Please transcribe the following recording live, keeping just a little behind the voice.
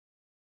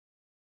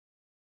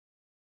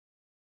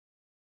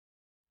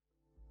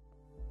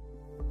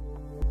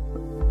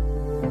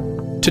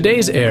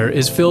Today's air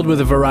is filled with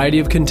a variety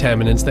of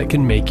contaminants that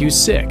can make you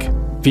sick.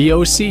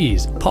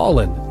 VOCs,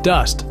 pollen,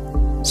 dust,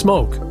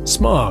 smoke,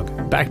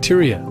 smog,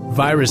 bacteria,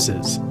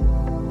 viruses.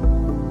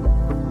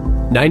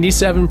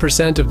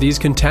 97% of these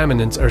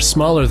contaminants are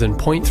smaller than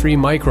 0.3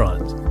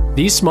 microns.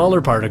 These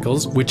smaller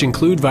particles, which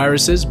include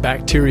viruses,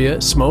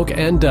 bacteria, smoke,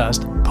 and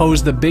dust,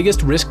 pose the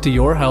biggest risk to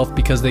your health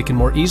because they can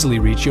more easily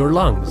reach your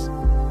lungs.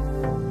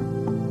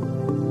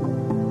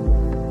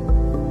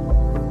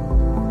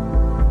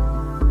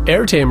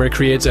 Air Tamer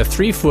creates a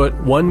 3-foot,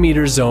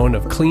 1-meter zone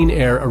of clean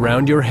air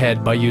around your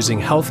head by using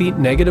healthy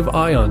negative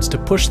ions to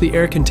push the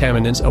air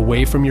contaminants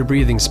away from your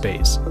breathing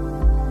space.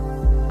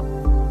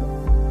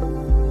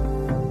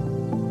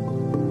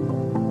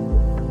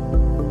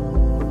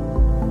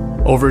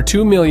 Over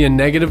 2 million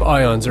negative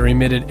ions are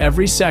emitted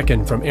every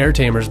second from Air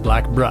Tamer's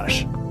black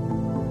brush.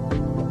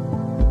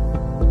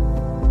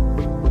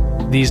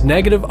 These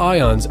negative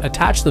ions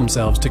attach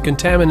themselves to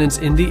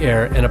contaminants in the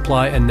air and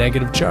apply a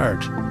negative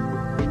charge.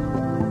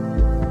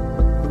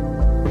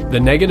 The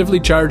negatively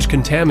charged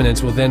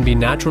contaminants will then be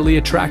naturally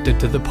attracted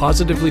to the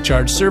positively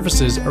charged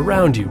surfaces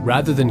around you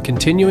rather than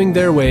continuing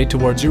their way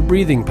towards your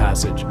breathing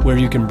passage, where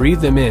you can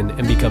breathe them in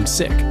and become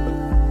sick.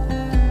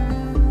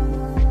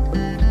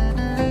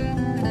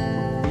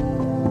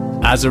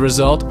 As a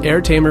result, Air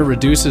Tamer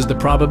reduces the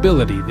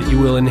probability that you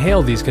will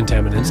inhale these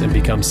contaminants and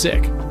become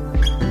sick.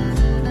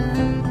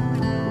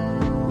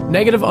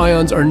 Negative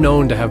ions are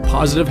known to have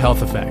positive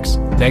health effects.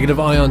 Negative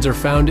ions are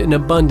found in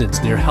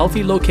abundance near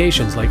healthy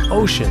locations like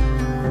ocean,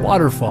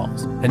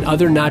 waterfalls, and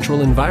other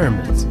natural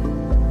environments.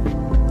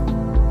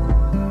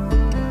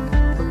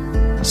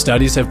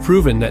 Studies have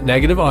proven that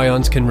negative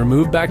ions can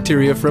remove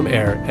bacteria from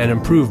air and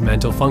improve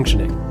mental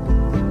functioning.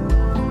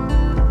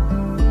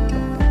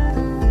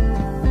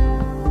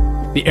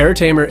 The Air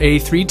Tamer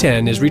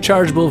A310 is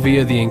rechargeable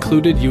via the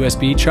included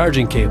USB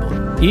charging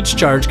cable. Each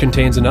charge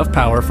contains enough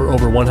power for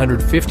over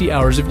 150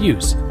 hours of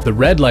use. The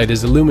red light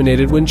is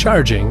illuminated when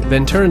charging,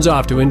 then turns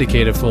off to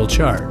indicate a full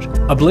charge.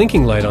 A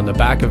blinking light on the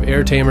back of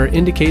Air Tamer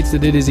indicates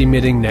that it is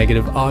emitting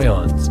negative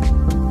ions.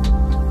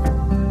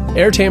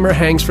 Air Tamer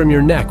hangs from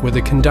your neck with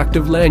a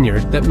conductive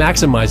lanyard that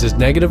maximizes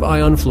negative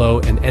ion flow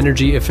and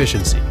energy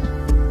efficiency.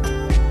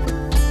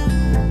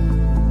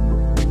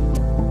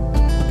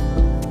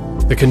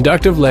 The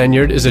conductive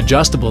lanyard is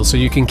adjustable so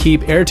you can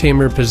keep Air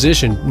Tamer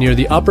positioned near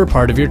the upper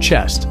part of your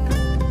chest.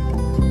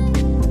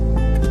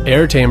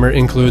 Air Tamer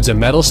includes a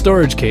metal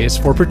storage case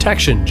for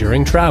protection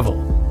during travel.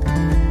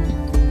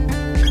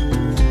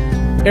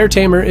 Air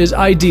Tamer is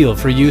ideal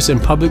for use in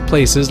public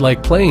places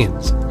like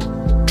planes,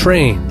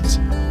 trains,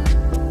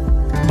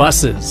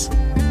 buses,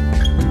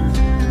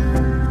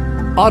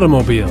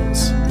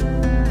 automobiles,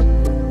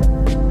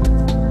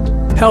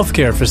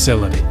 healthcare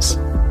facilities,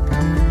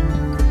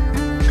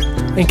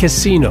 and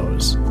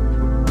casinos.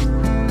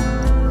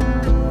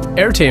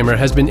 Air Tamer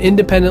has been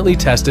independently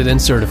tested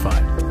and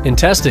certified. In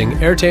testing,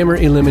 Air Tamer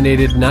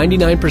eliminated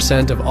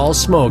 99% of all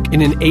smoke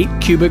in an 8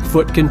 cubic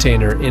foot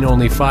container in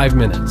only 5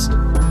 minutes.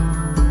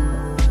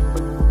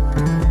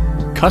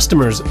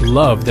 Customers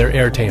love their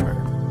Air Tamer.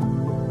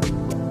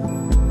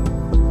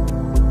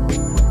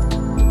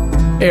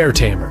 Air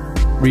Tamer,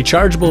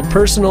 rechargeable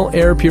personal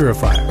air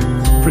purifier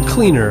for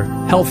cleaner,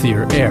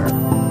 healthier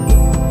air.